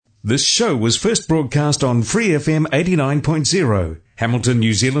This show was first broadcast on Free FM 89.0, Hamilton,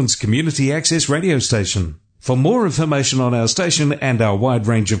 New Zealand's community access radio station. For more information on our station and our wide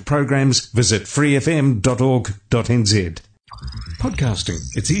range of programs, visit freefm.org.nz. Podcasting.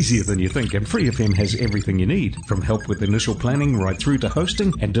 It's easier than you think, and Free FM has everything you need, from help with initial planning right through to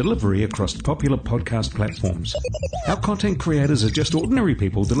hosting and delivery across popular podcast platforms. Our content creators are just ordinary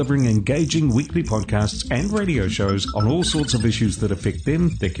people delivering engaging weekly podcasts and radio shows on all sorts of issues that affect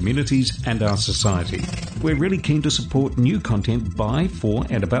them, their communities, and our society. We're really keen to support new content by, for,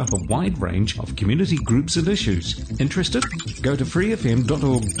 and about a wide range of community groups and issues. Interested? Go to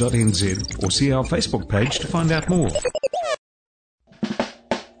freefm.org.nz or see our Facebook page to find out more.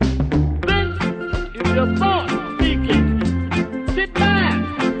 Your thoughts speaking. Sit back,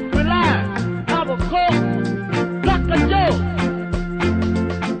 relax, have a coke, crack a joke.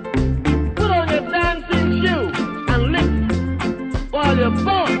 Put on your dancing shoe and listen while your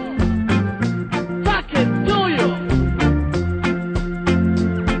thoughts talk it to you.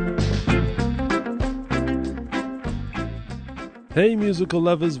 Hey musical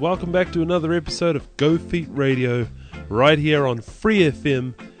lovers, welcome back to another episode of Go Feet Radio, right here on Free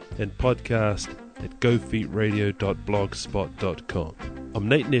FM and podcast at gofeetradio.blogspot.com. I'm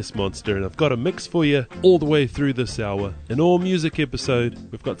Nate Nessmonster, and I've got a mix for you all the way through this hour. An all-music episode.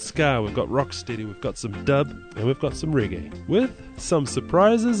 We've got Ska, we've got Rocksteady, we've got some dub, and we've got some reggae, with some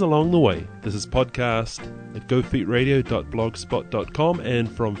surprises along the way. This is podcast at gofeetradio.blogspot.com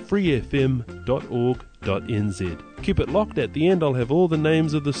and from freefm.org.nz. Keep it locked. At the end, I'll have all the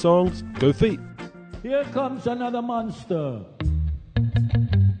names of the songs. Go Feet! Here comes another monster.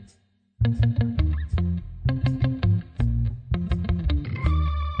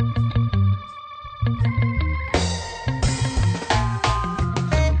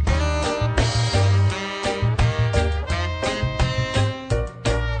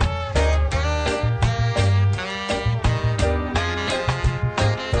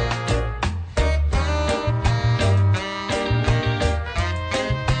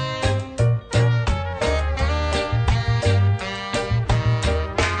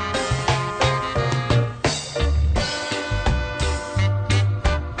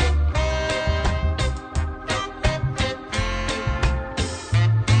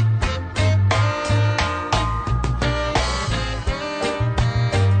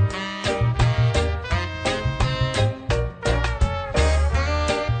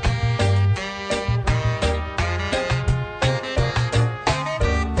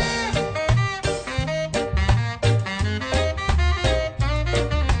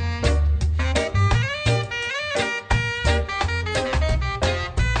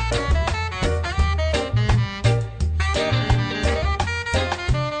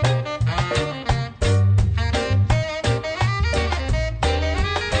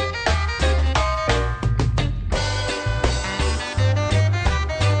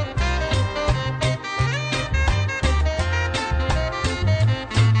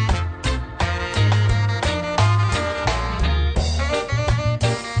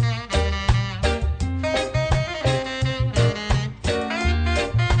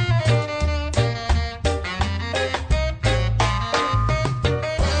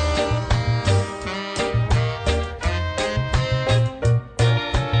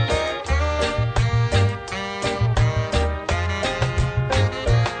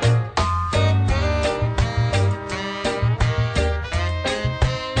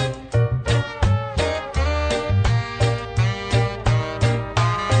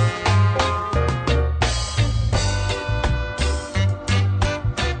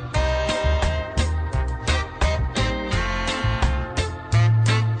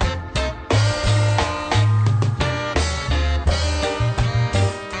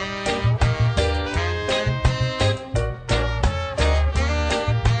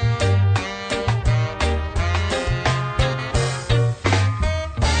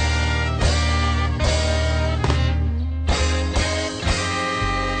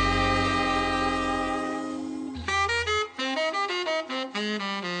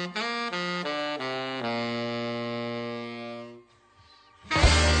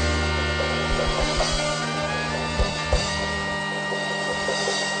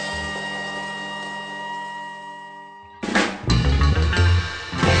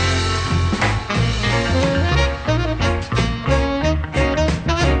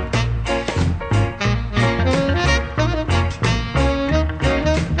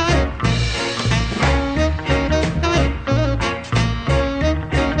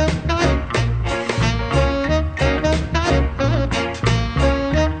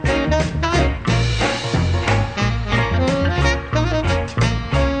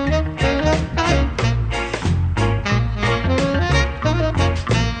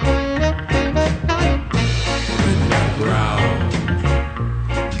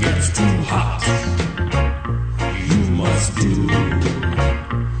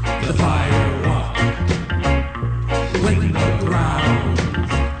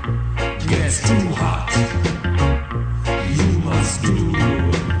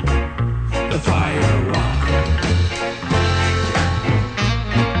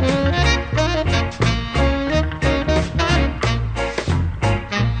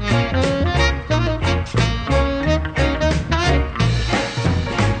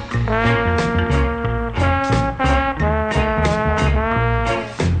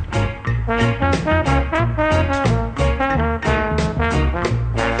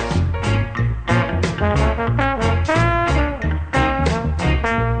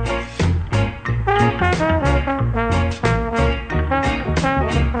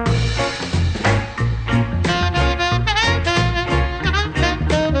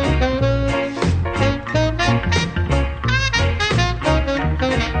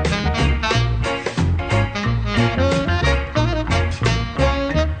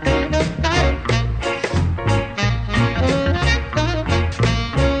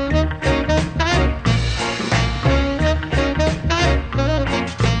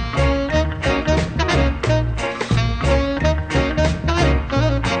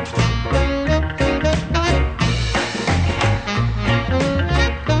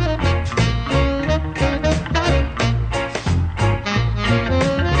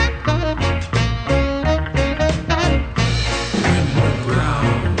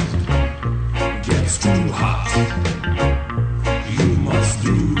 hot, you must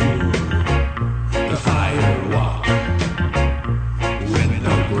do the fire walk. When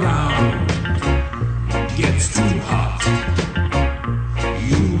the ground gets too hot,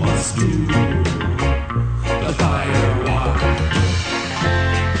 you must do the fire walk.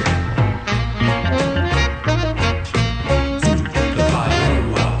 The fire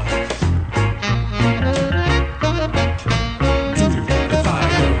walk. The fire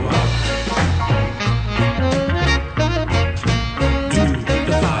walk.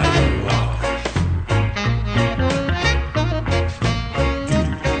 The fire walk.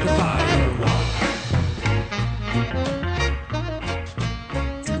 The fire walk.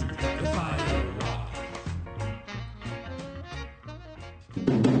 The fire walk.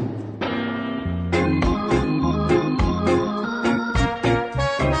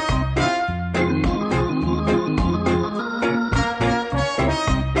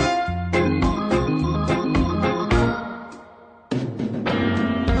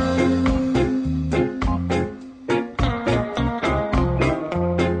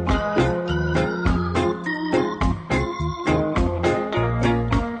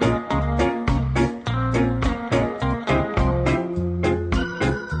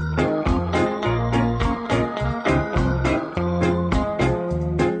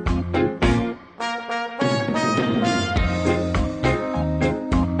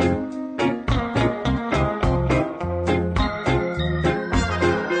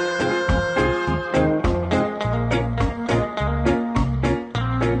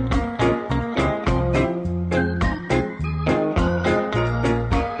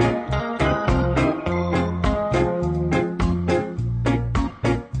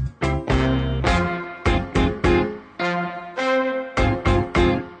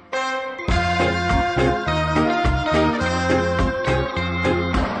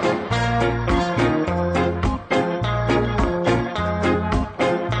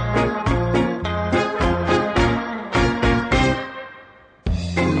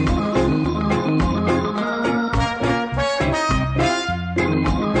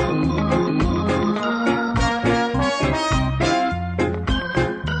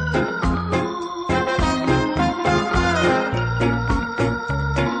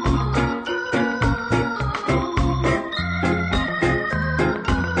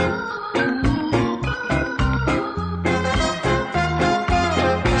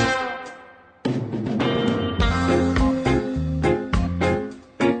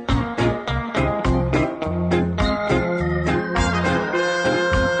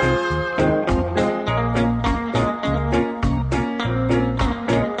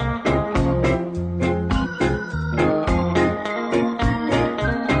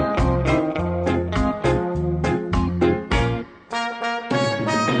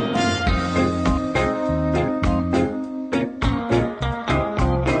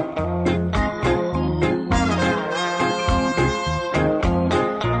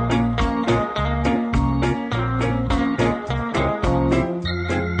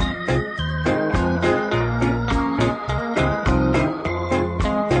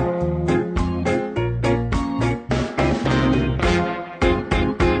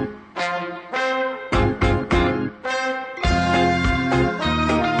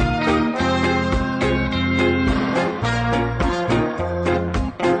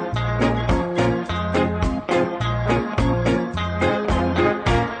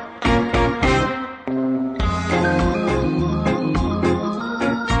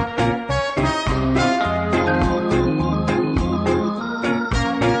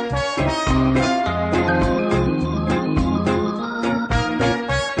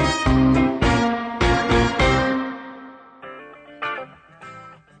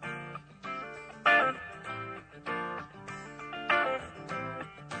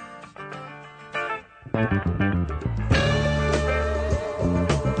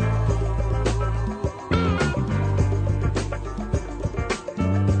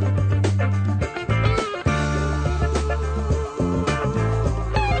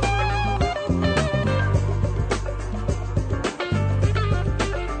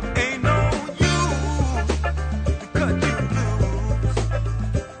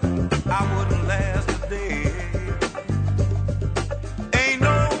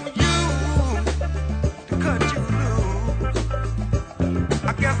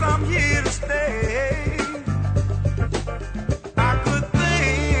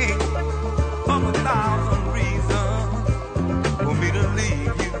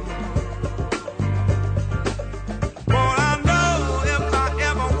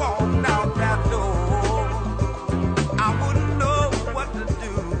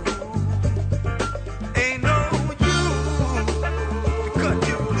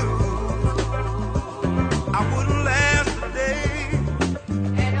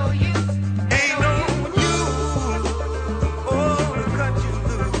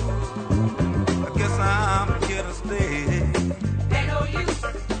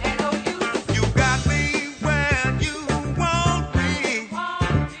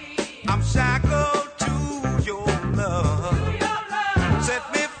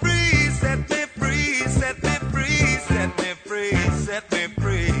 Set me free, set me free, set me free, set me free, set me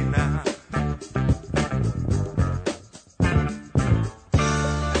free now.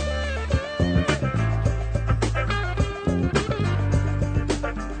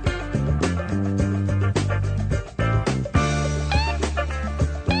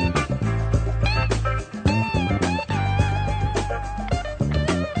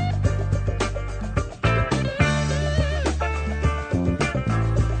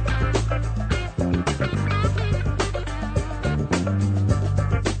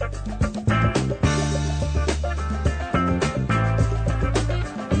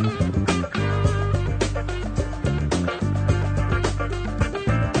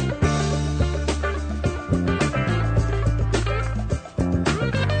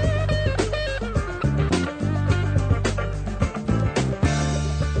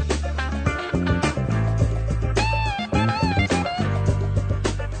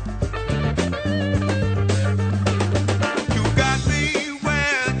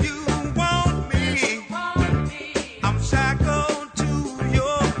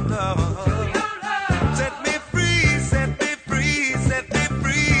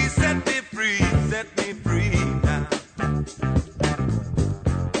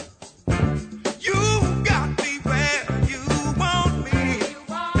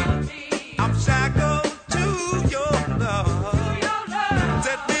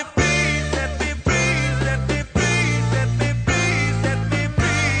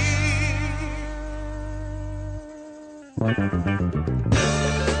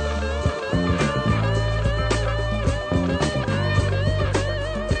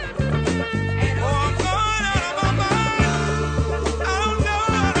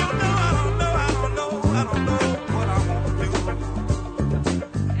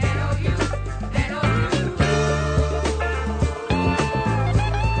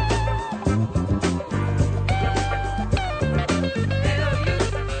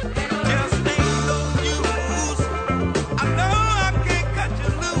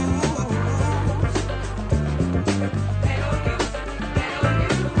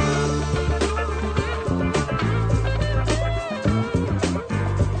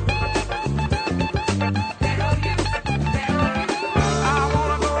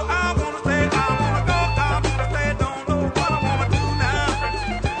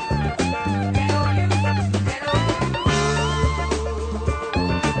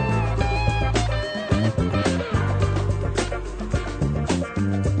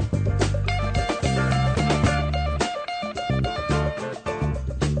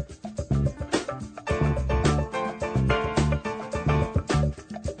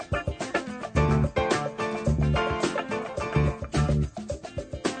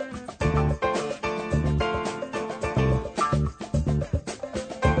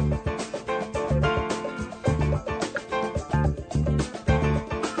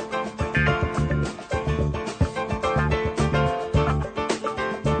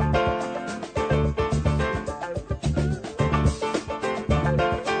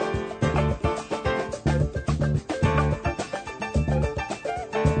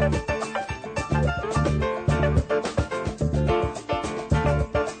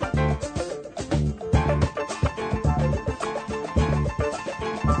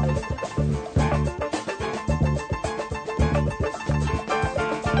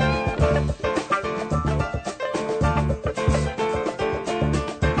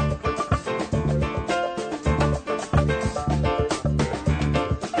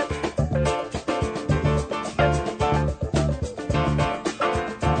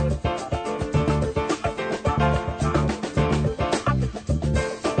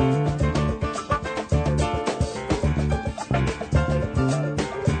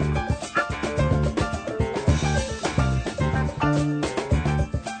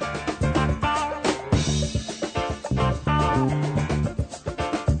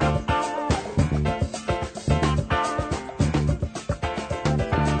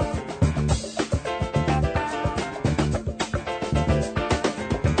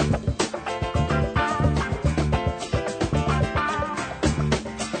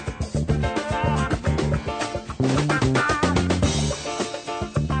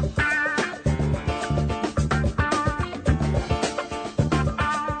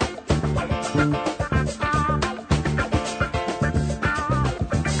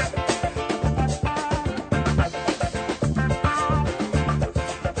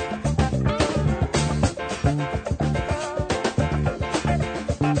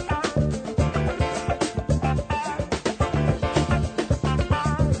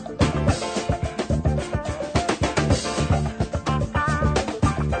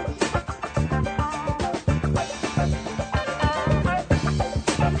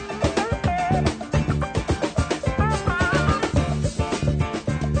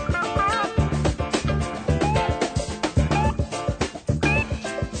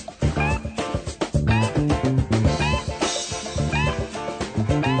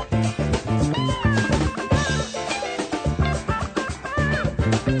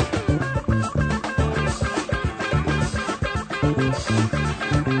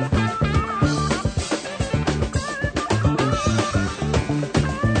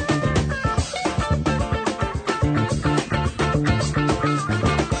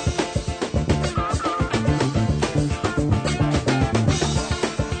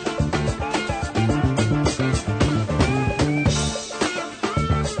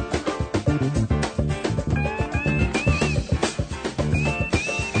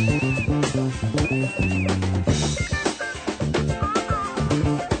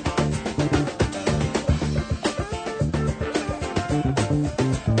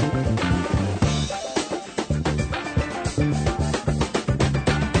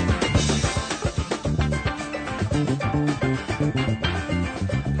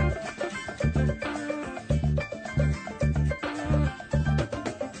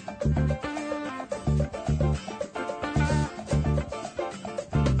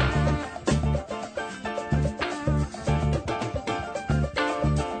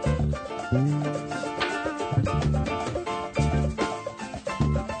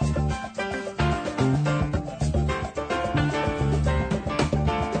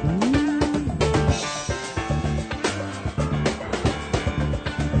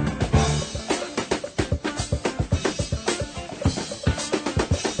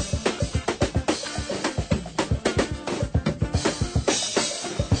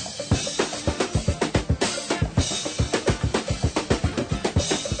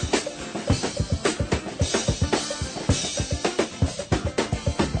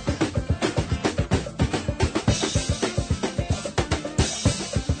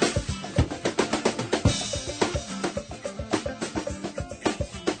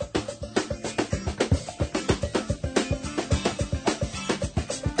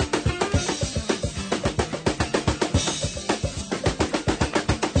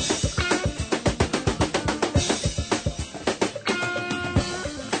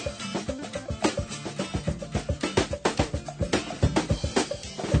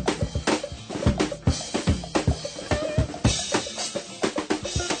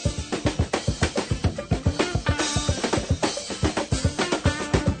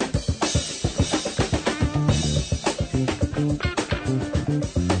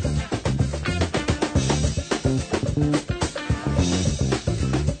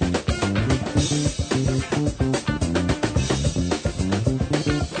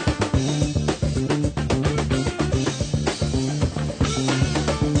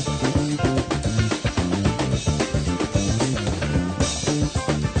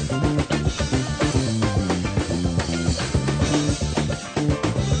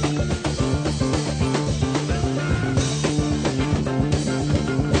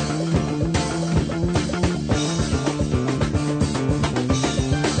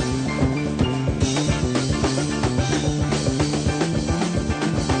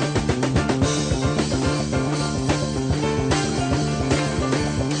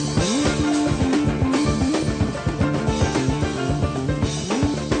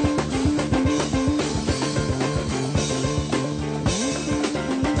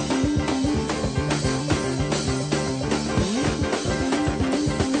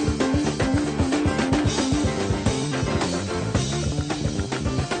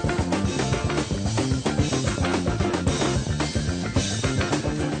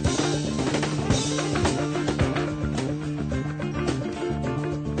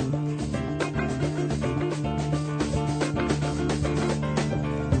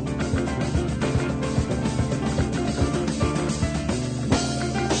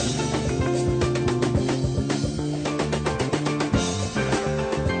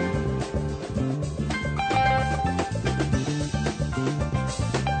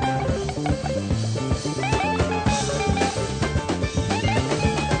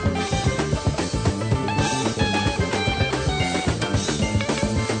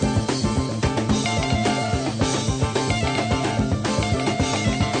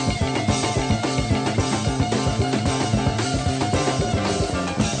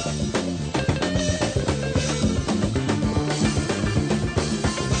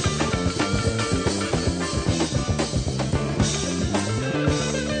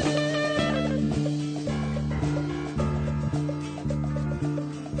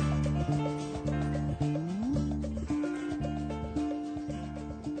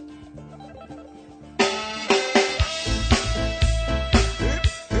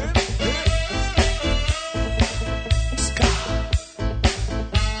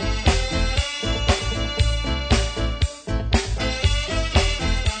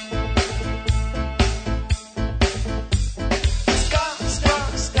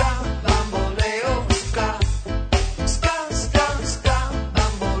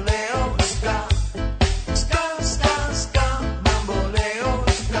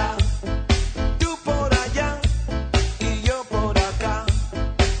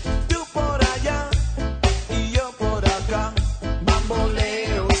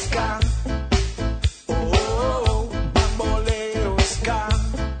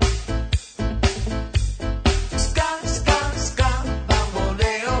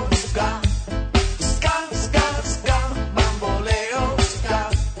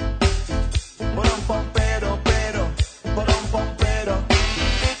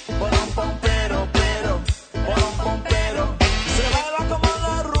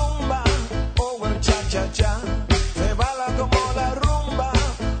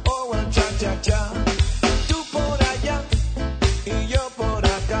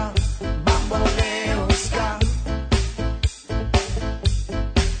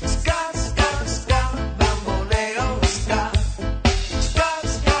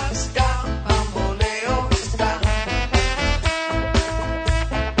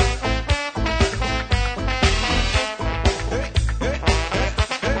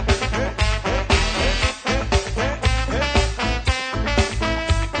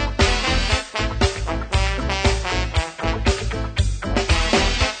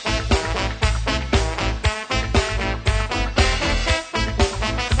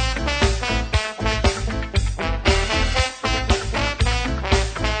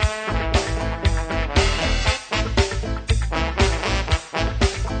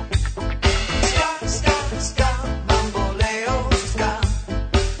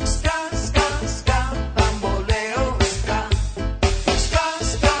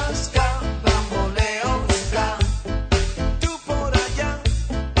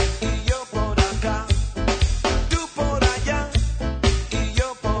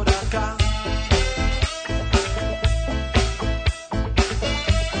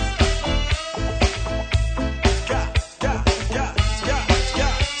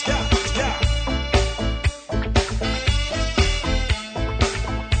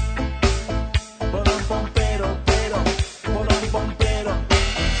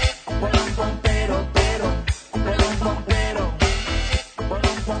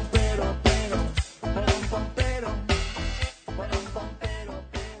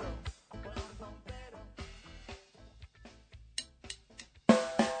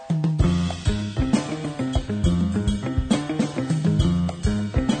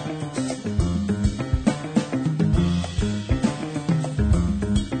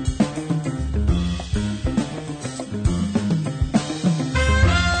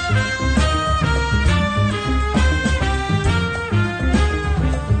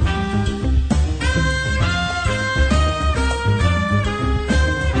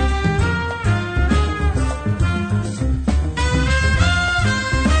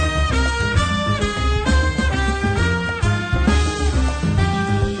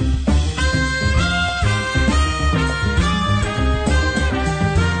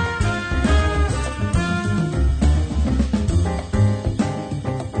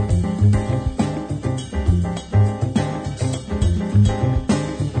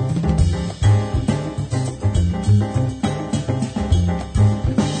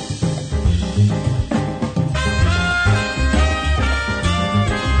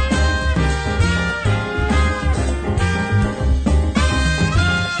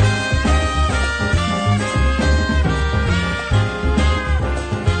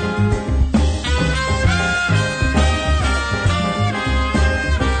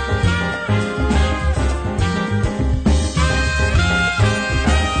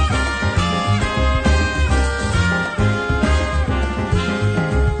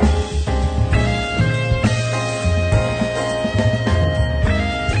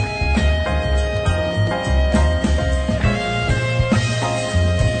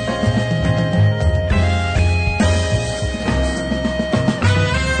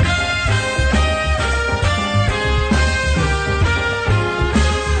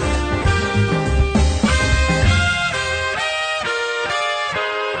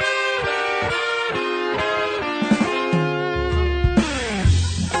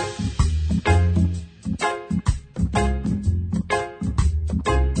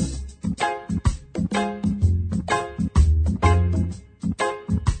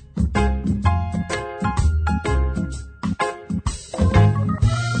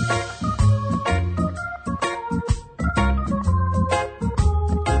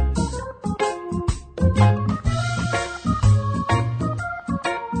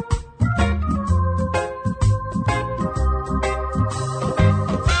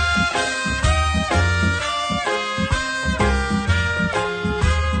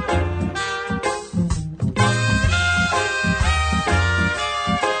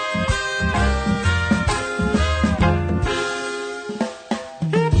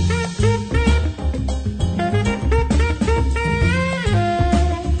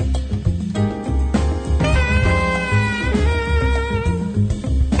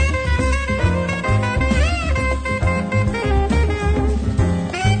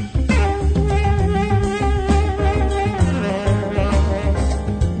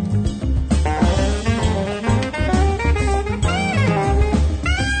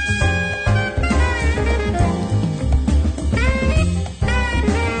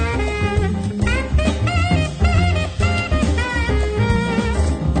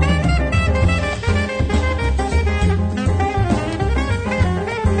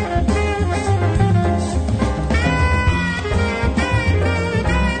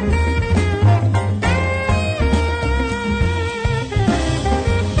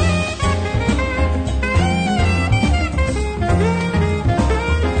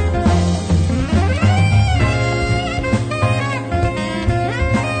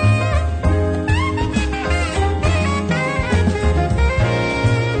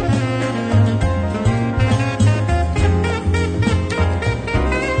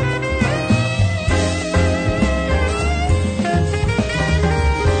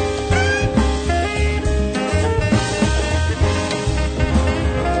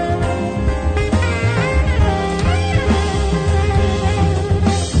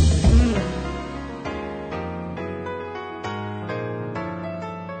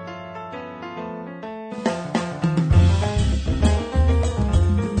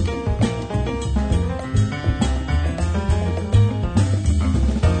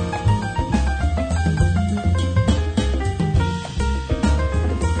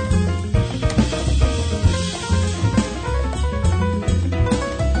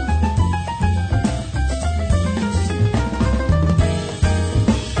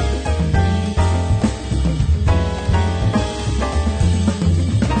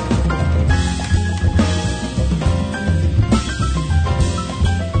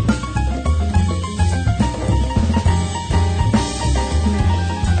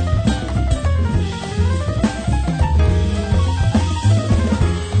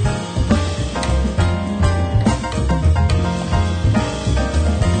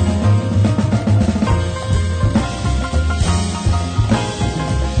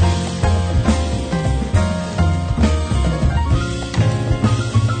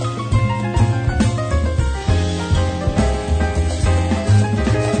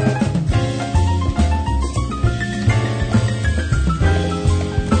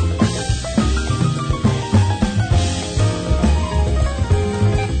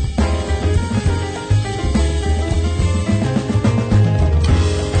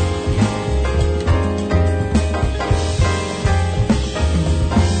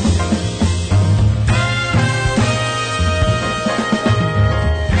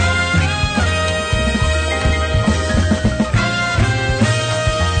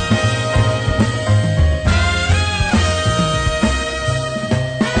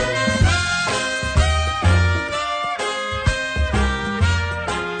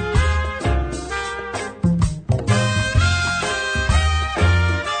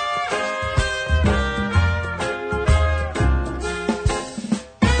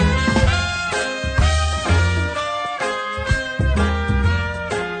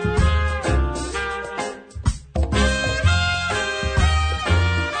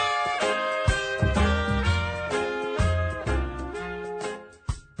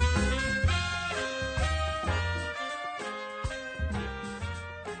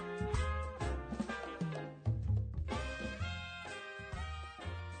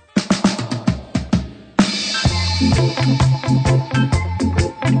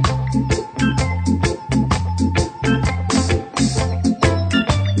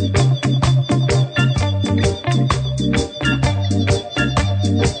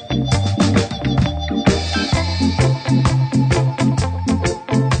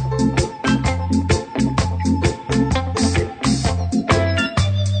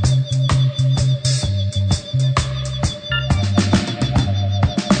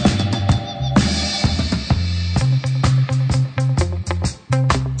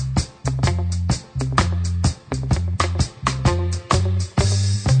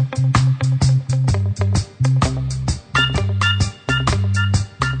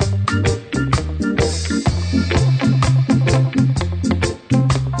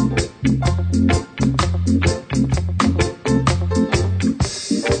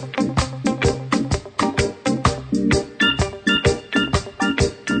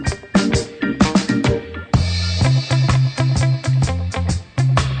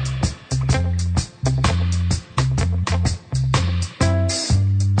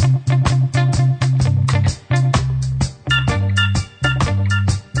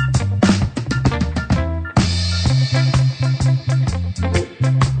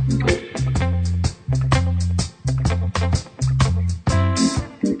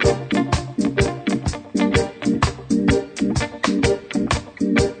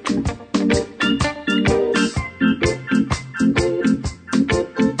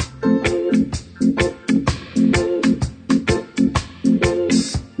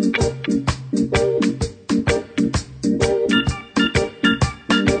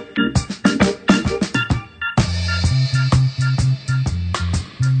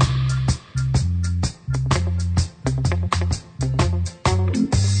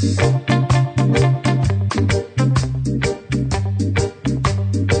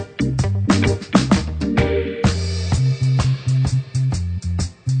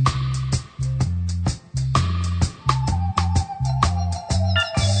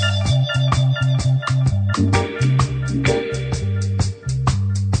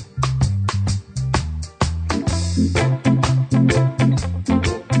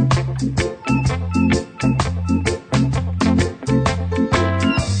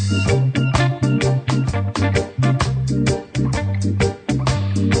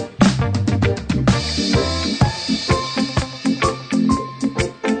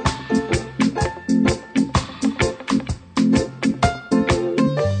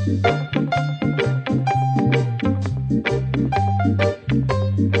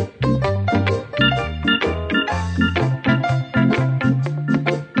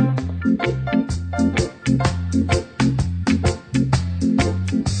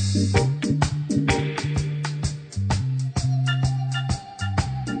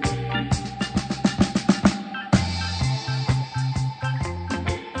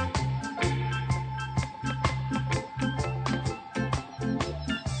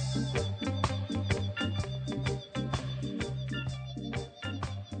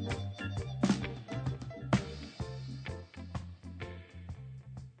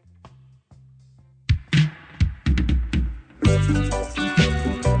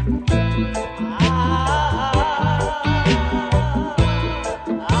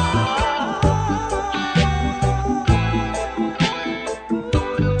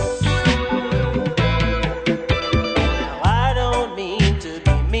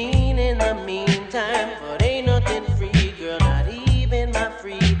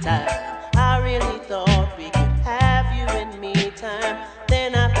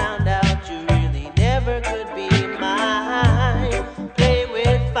 Then I found out you really never could be mine.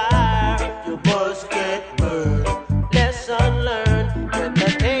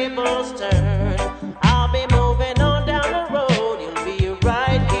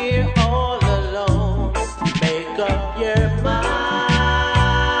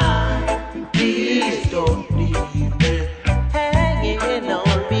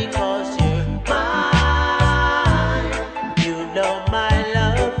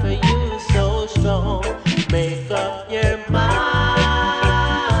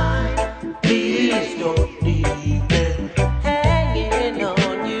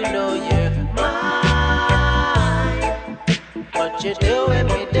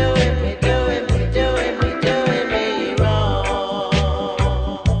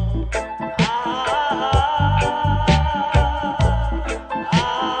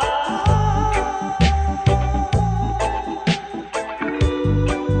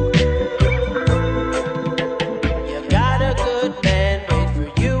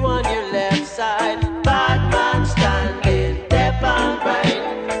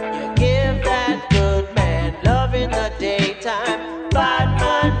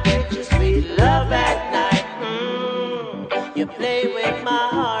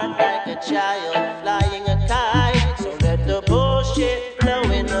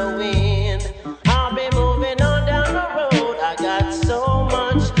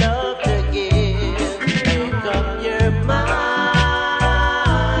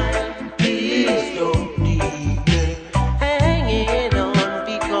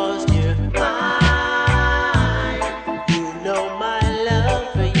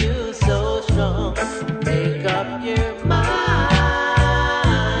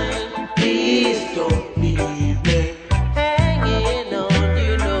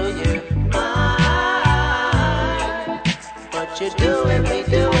 you're doing me,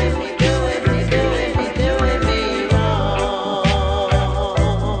 doing me, doing me, doing me, doing me wrong.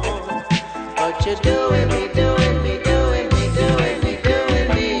 But you're doing me, doing me, doing me, doing me, doing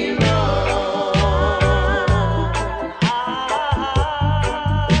me wrong.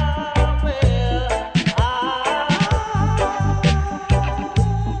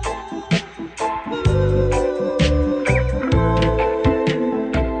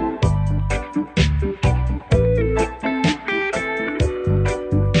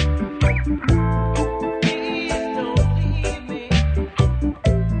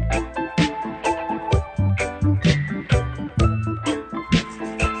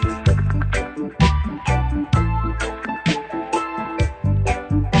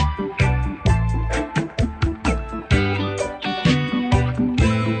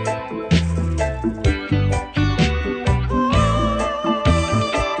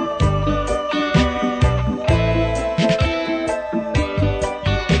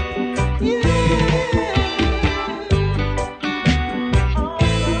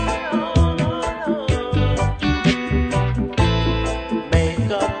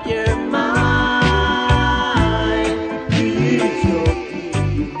 Make up your mind. Keep your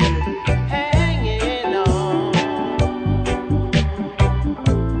hanging on.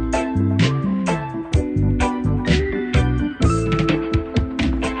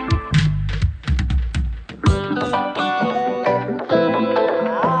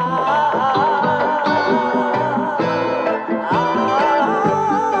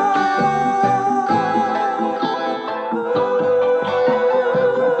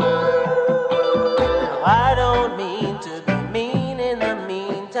 I don't mean to be mean in the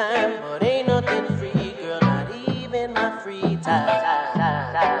meantime, but ain't nothing free, girl, not even my free time.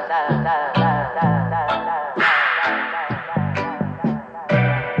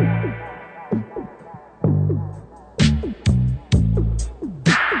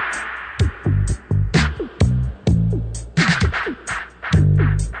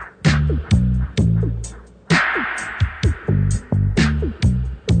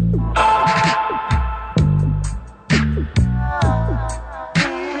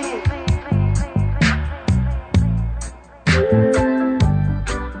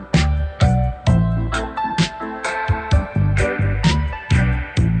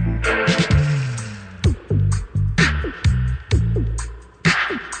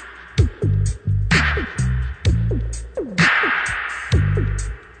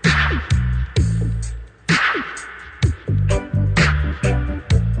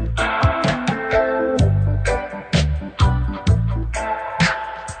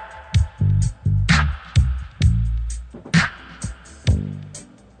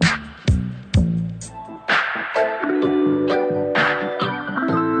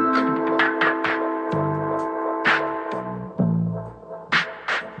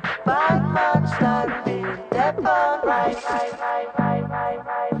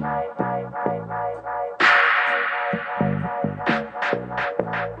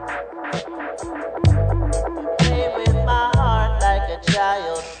 Play with my heart like a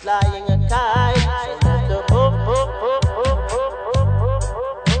child flying a kite. So let the boop, boop, boop, boop, boop, boop,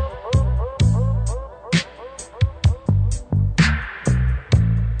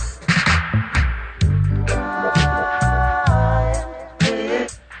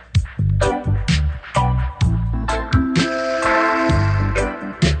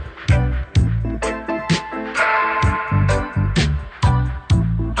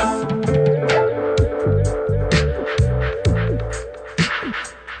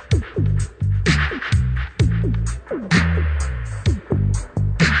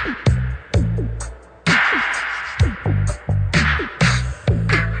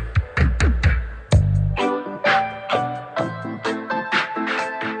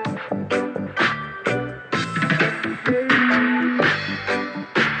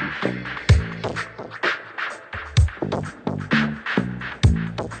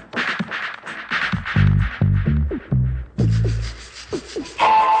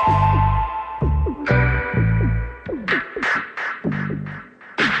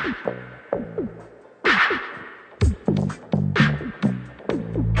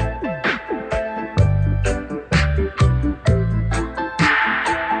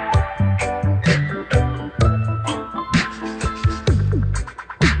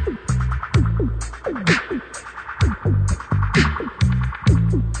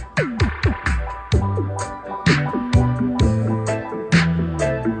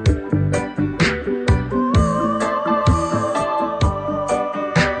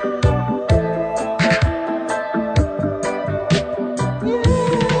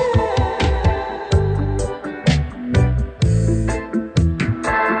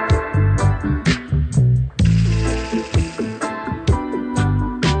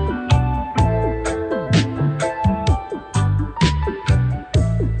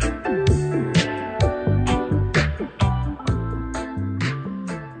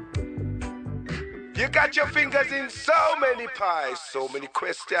 got your fingers in so many pies, so many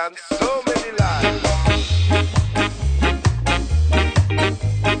questions, so many lies.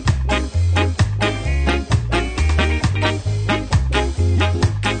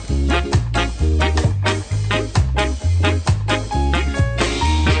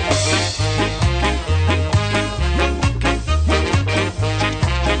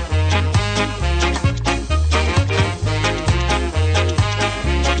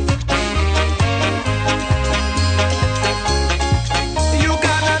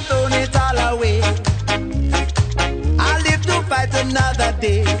 Another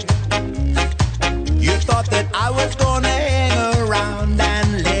day, you thought that I was gonna hang around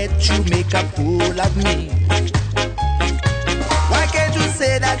and let you make a fool of me. Why can't you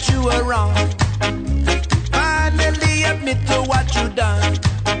say that you were wrong? Finally admit to what you done.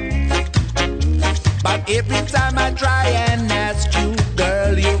 But every time I try and ask you,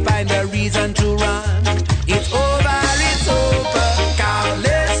 girl, you find a reason to run. It's over, it's over,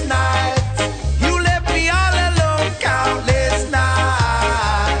 countless nights. You left me all alone, countless nights.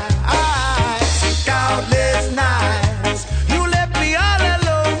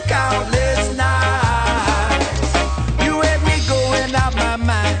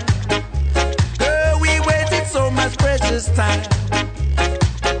 Time.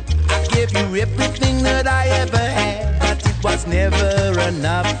 I gave you everything that I ever had, but it was never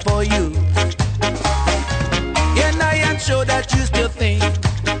enough for you. And I am sure that you still think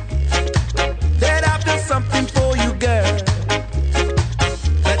that I've done something for you, girl.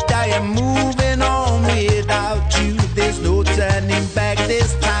 But I am moving on without you. There's no turning back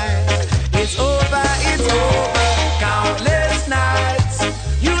this time. It's over, countless nights.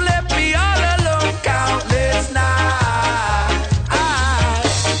 You left me all alone, countless nights.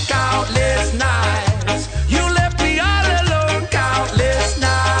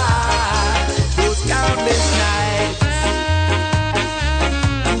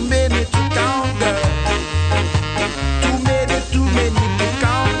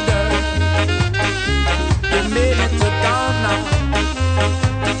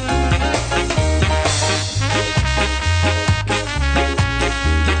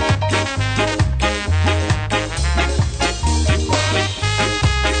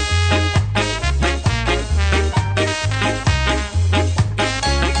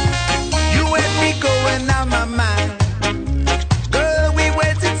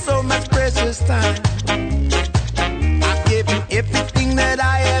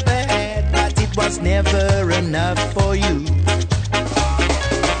 Never enough for you.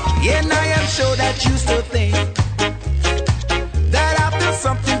 And I am sure that you still think that I've done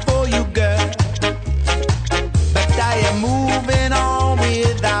something for you, girl. But I am moving on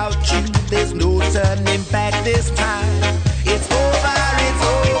without you. There's no turning back this time. It's over,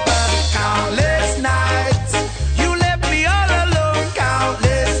 countless nights. You left me all alone,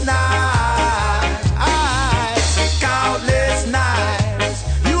 countless nights, countless nights.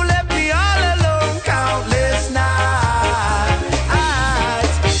 You left me all alone, countless nights,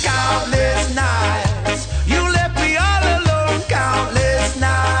 countless nights. You left me all alone, countless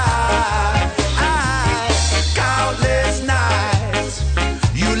nights, countless nights.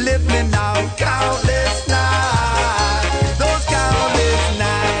 You left me now, countless nights. Those countless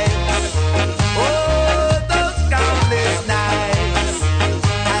nights. Oh, those countless nights.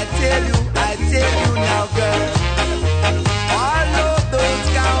 I tell you now, girl. All of those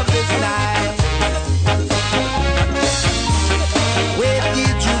countless nights. Where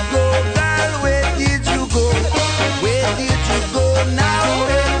did you go, girl? Where did you go? Where did you go now?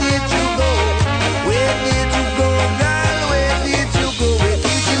 Where did you go? Where did you go, girl? Where did you go? Where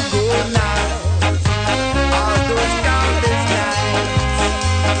did you go now? All those countless nights.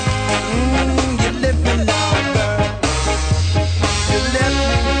 You left me now, girl. You left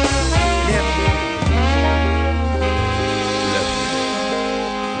me.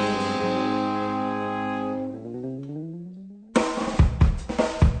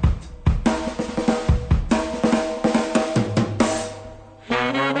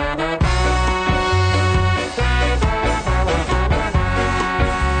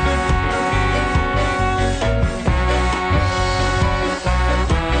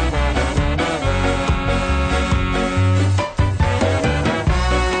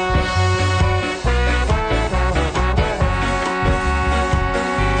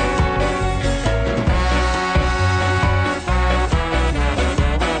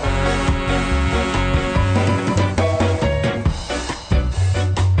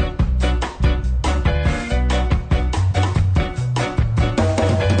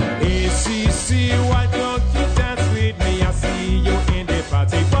 Why don't you dance with me? I see you in the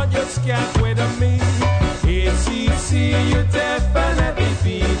party, but you scared with me.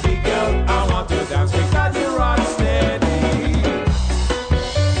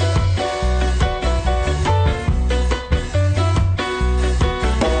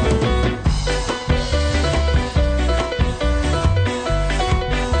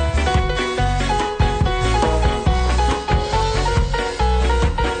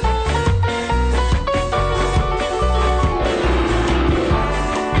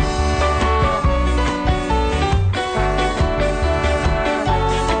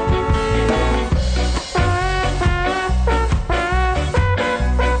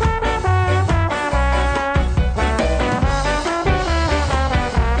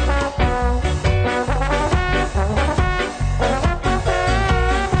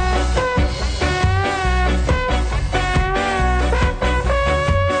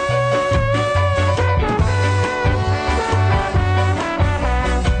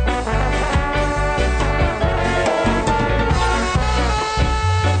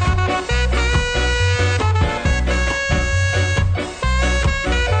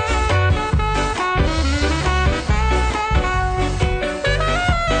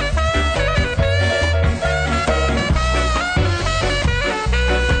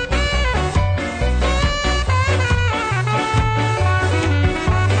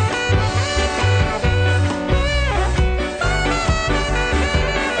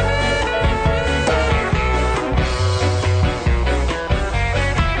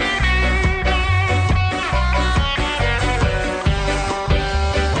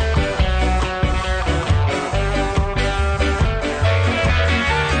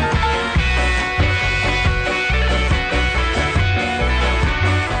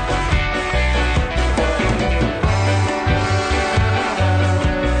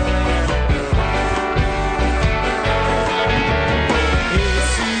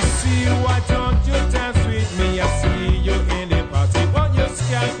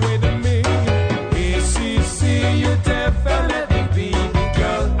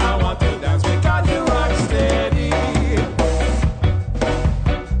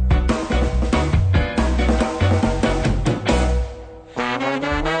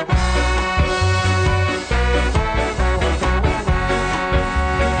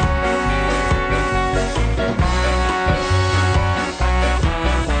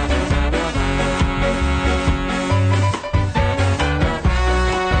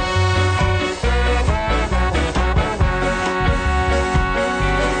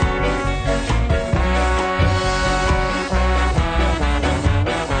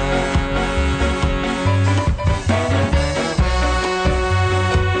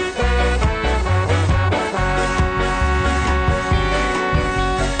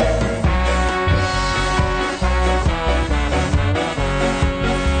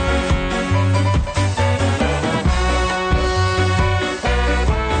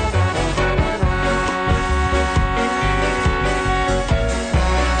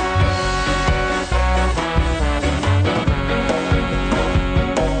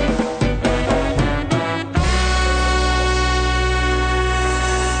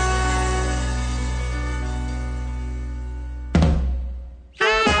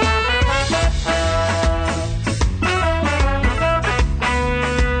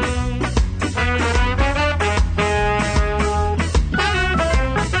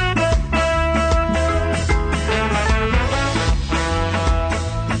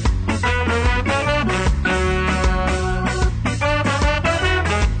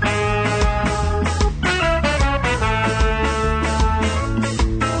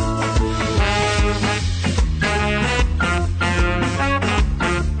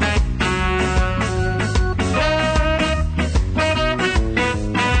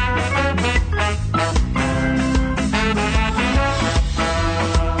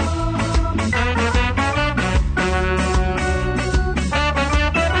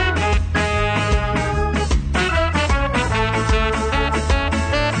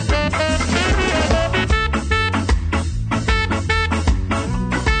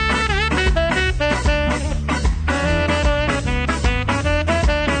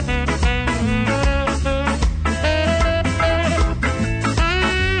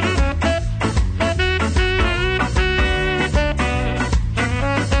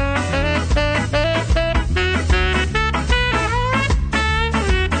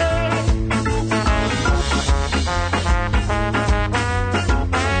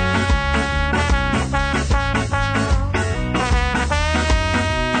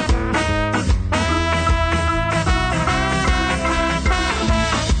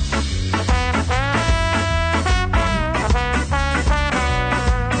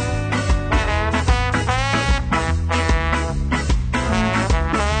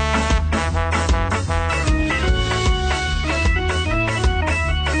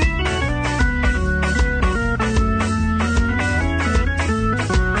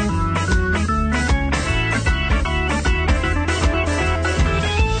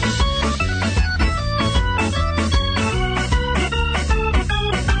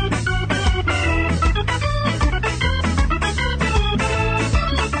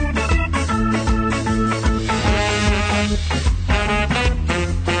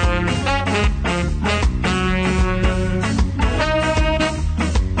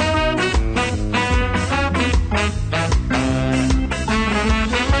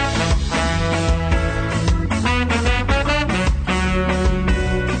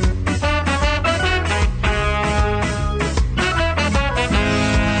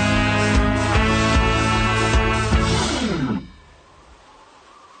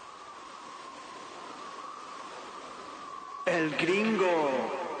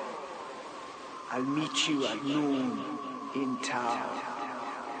 meet you at noon in town.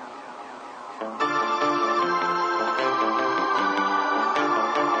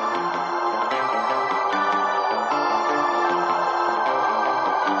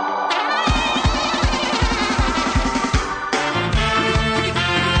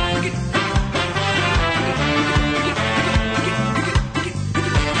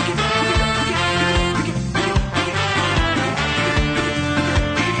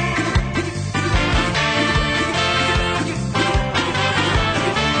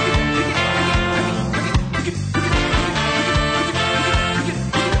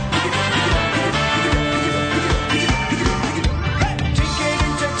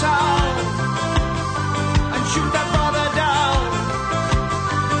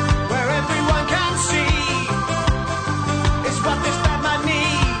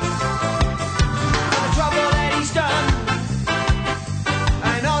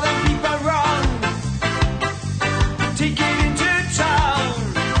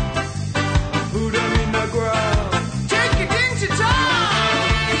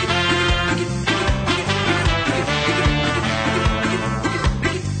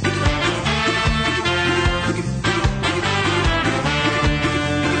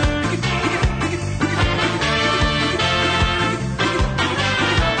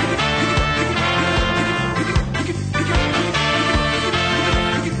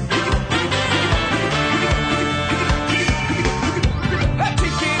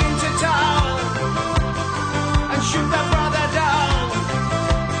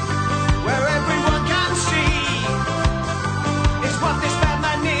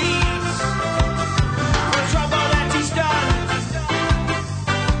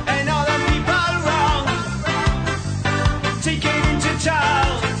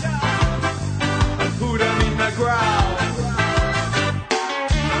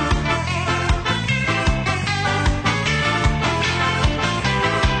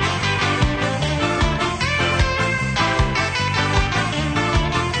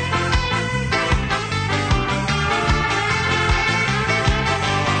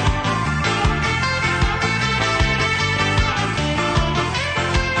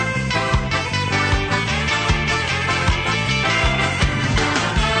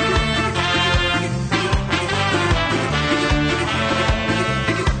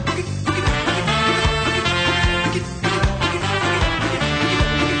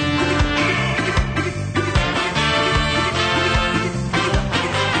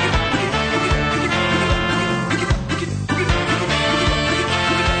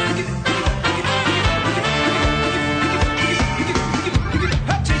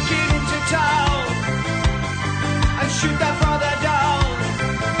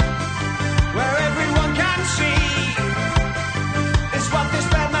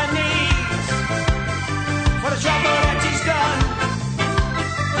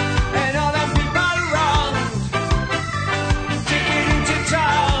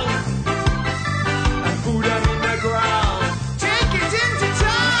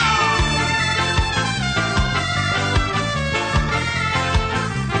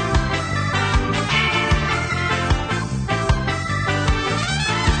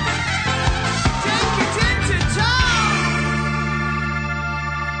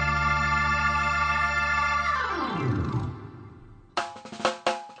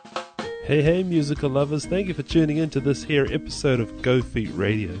 Hey musical lovers, thank you for tuning in to this here episode of Go Feet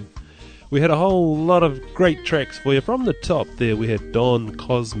Radio. We had a whole lot of great tracks for you. From the top there we had Don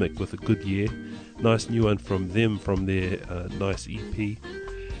Cosmic with A Good Year, nice new one from them from their nice EP.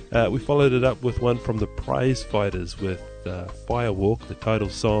 We followed it up with one from the Prize Fighters with Firewalk, the title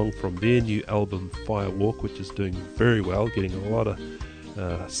song from their new album Firewalk, which is doing very well, getting a lot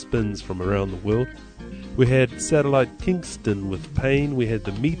of spins from around the world. We had Satellite Kingston with Pain. We had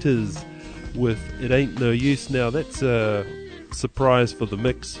the Meters with It Ain't No Use. Now that's a surprise for the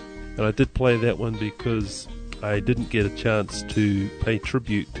mix, and I did play that one because I didn't get a chance to pay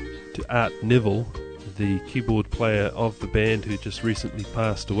tribute to Art Neville, the keyboard player of the band who just recently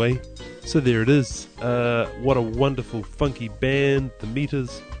passed away. So there it is. What a wonderful funky band, the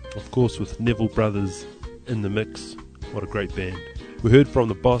Meters, of course with Neville Brothers in the mix. What a great band. We heard from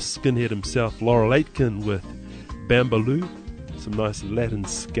the boss skinhead himself, Laurel Aitken, with Bambaloo, some nice Latin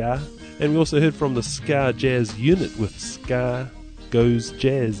ska. And we also heard from the Ska Jazz Unit with Ska Goes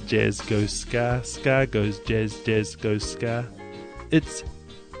Jazz, Jazz Goes Ska, Ska Goes Jazz, Jazz Goes Ska. It's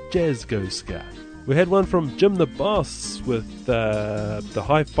Jazz Goes Ska. We had one from Jim the Boss with the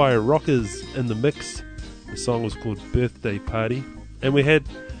Hi-Fi Rockers in the mix. The song was called Birthday Party. And we had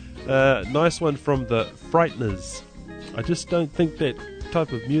a nice one from the Frighteners. I just don't think that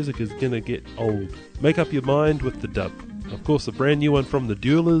type of music is going to get old. Make up your mind with the dub. Of course, a brand new one from the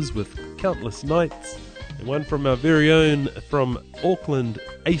Duelers with Countless Nights, and one from our very own from Auckland,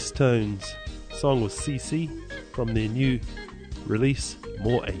 Ace Tones. Song was CC from their new release,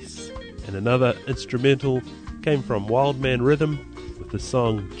 More Ace. And another instrumental came from Wildman Rhythm with the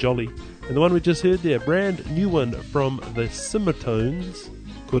song Jolly. And the one we just heard there, brand new one from the Simmertones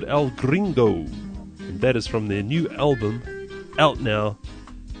called El Gringo. And that is from their new album, out now,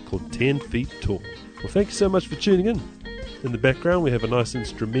 called 10 Feet Tall. Well, thank you so much for tuning in. In the background, we have a nice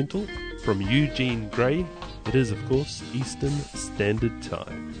instrumental from Eugene Gray. It is, of course, Eastern Standard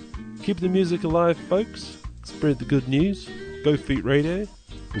Time. Keep the music alive, folks. Spread the good news. Go Feet Radio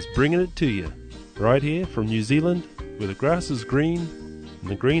is bringing it to you. Right here from New Zealand, where the grass is green, and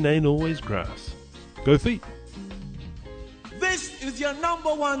the green ain't always grass. Go Feet. This is your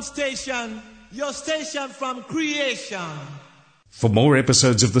number one station, your station from creation. For more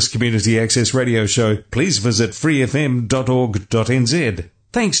episodes of this Community Access Radio Show, please visit freefm.org.nz.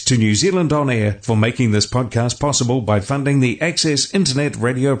 Thanks to New Zealand On Air for making this podcast possible by funding the Access Internet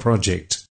Radio Project.